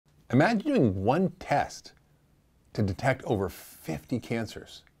Imagine doing one test to detect over 50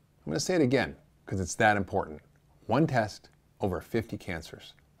 cancers. I'm going to say it again because it's that important. One test, over 50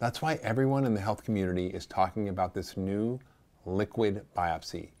 cancers. That's why everyone in the health community is talking about this new liquid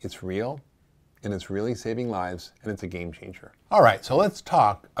biopsy. It's real, and it's really saving lives, and it's a game changer. All right, so let's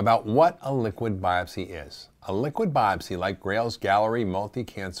talk about what a liquid biopsy is. A liquid biopsy, like Grail's Galleri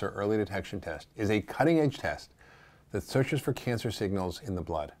multi-cancer early detection test, is a cutting-edge test that searches for cancer signals in the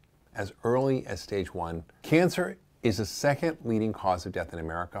blood as early as stage 1. Cancer is the second leading cause of death in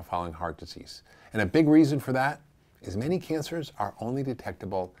America following heart disease. And a big reason for that is many cancers are only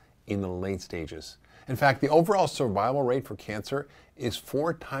detectable in the late stages. In fact, the overall survival rate for cancer is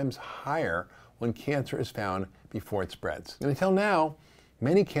 4 times higher when cancer is found before it spreads. And until now,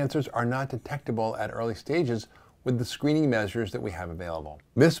 many cancers are not detectable at early stages with the screening measures that we have available.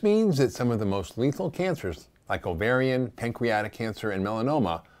 This means that some of the most lethal cancers, like ovarian, pancreatic cancer, and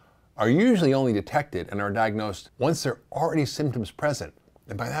melanoma, are usually only detected and are diagnosed once there are already symptoms present.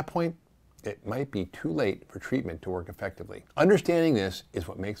 And by that point, it might be too late for treatment to work effectively. Understanding this is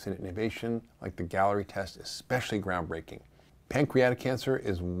what makes an innovation like the Galleri test especially groundbreaking. Pancreatic cancer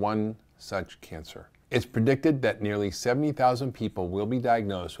is one such cancer. It's predicted that nearly 70,000 people will be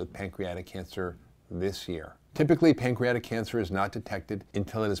diagnosed with pancreatic cancer this year. Typically, pancreatic cancer is not detected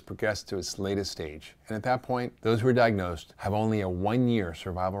until it has progressed to its latest stage. And at that point, those who are diagnosed have only a 1-year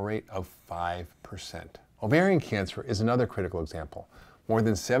survival rate of 5%. Ovarian cancer is another critical example. More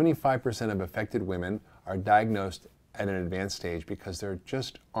than 75% of affected women are diagnosed at an advanced stage because there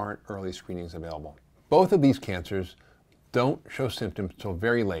just aren't early screenings available. Both of these cancers don't show symptoms till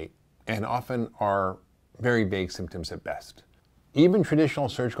very late and often are very vague symptoms at best. Even traditional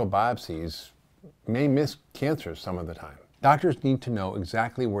surgical biopsies may miss cancers some of the time. Doctors need to know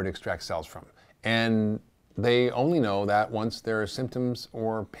exactly where to extract cells from, and they only know that once there are symptoms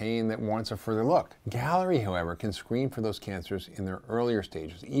or pain that warrants a further look. Galleri, however, can screen for those cancers in their earlier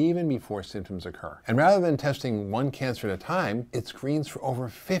stages, even before symptoms occur. And rather than testing one cancer at a time, it screens for over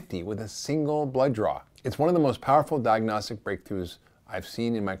 50 with a single blood draw. It's one of the most powerful diagnostic breakthroughs I've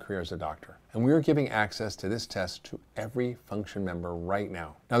seen in my career as a doctor. And we are giving access to this test to every function member right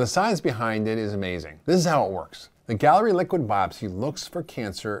now. Now, the science behind it is amazing. This is how it works. The Galleri liquid biopsy looks for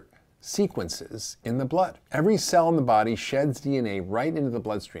cancer sequences in the blood. Every cell in the body sheds DNA right into the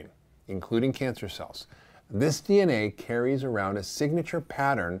bloodstream, including cancer cells. This DNA carries around a signature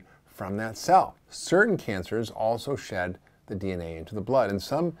pattern from that cell. Certain cancers also shed the DNA into the blood, and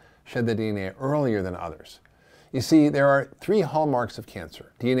some shed the DNA earlier than others. You see, there are 3 hallmarks of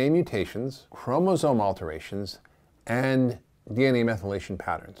cancer: DNA mutations, chromosome alterations, and DNA methylation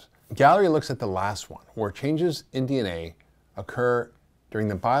patterns. Galleri looks at the last one, where changes in DNA occur during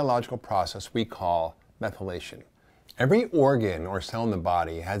the biological process we call methylation. Every organ or cell in the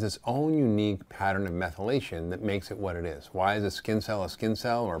body has its own unique pattern of methylation that makes it what it is. Why is a skin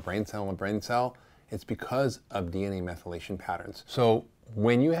cell or a brain cell a brain cell? It's because of DNA methylation patterns. So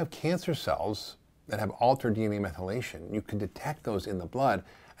when you have cancer cells that have altered DNA methylation, you can detect those in the blood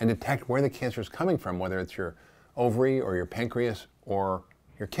and detect where the cancer is coming from, whether it's your ovary or your pancreas or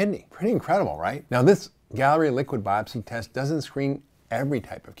your kidney. Pretty incredible, right? Now, this Galleri liquid biopsy test doesn't screen every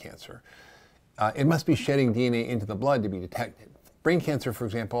type of cancer. It must be shedding DNA into the blood to be detected. Brain cancer, for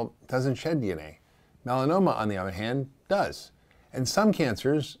example, doesn't shed DNA. Melanoma, on the other hand, does. And some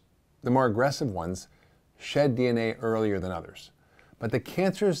cancers, the more aggressive ones, shed DNA earlier than others. But the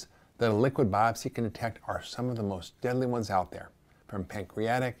cancers that a liquid biopsy can detect are some of the most deadly ones out there, from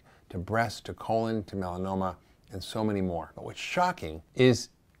pancreatic to breast to colon to melanoma and so many more. But what's shocking is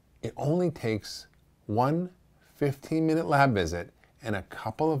it only takes one 15-minute lab visit and a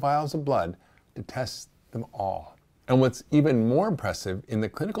couple of vials of blood to test them all. And what's even more impressive, in the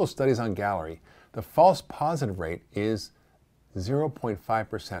clinical studies on Galleri, the false positive rate is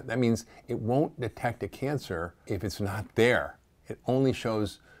 0.5%. That means it won't detect a cancer if it's not there. It only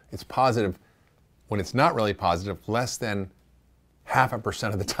shows it's positive when it's not really positive, less than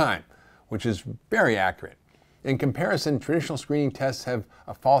 0.5% of the time, which is very accurate. In comparison, traditional screening tests have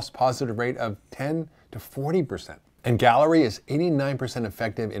a false positive rate of 10 to 40%. And Galleri is 89%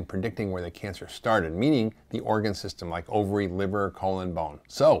 effective in predicting where the cancer started, meaning the organ system like ovary, liver, colon, bone.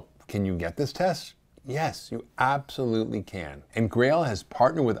 So, can you get this test? Yes, you absolutely can. And Grail has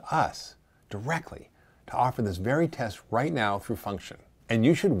partnered with us directly to offer this very test right now through Function. And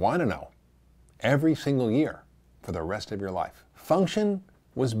you should want to know every single year for the rest of your life. Function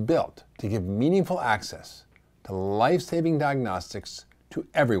was built to give meaningful access to life-saving diagnostics to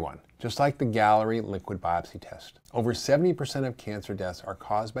everyone, just like the Galleri liquid biopsy test. Over 70% of cancer deaths are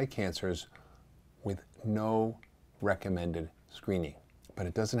caused by cancers with no recommended screening. but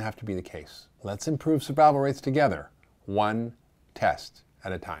it doesn't have to be the case. Let's improve survival rates together, one test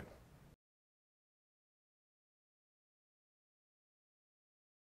at a time.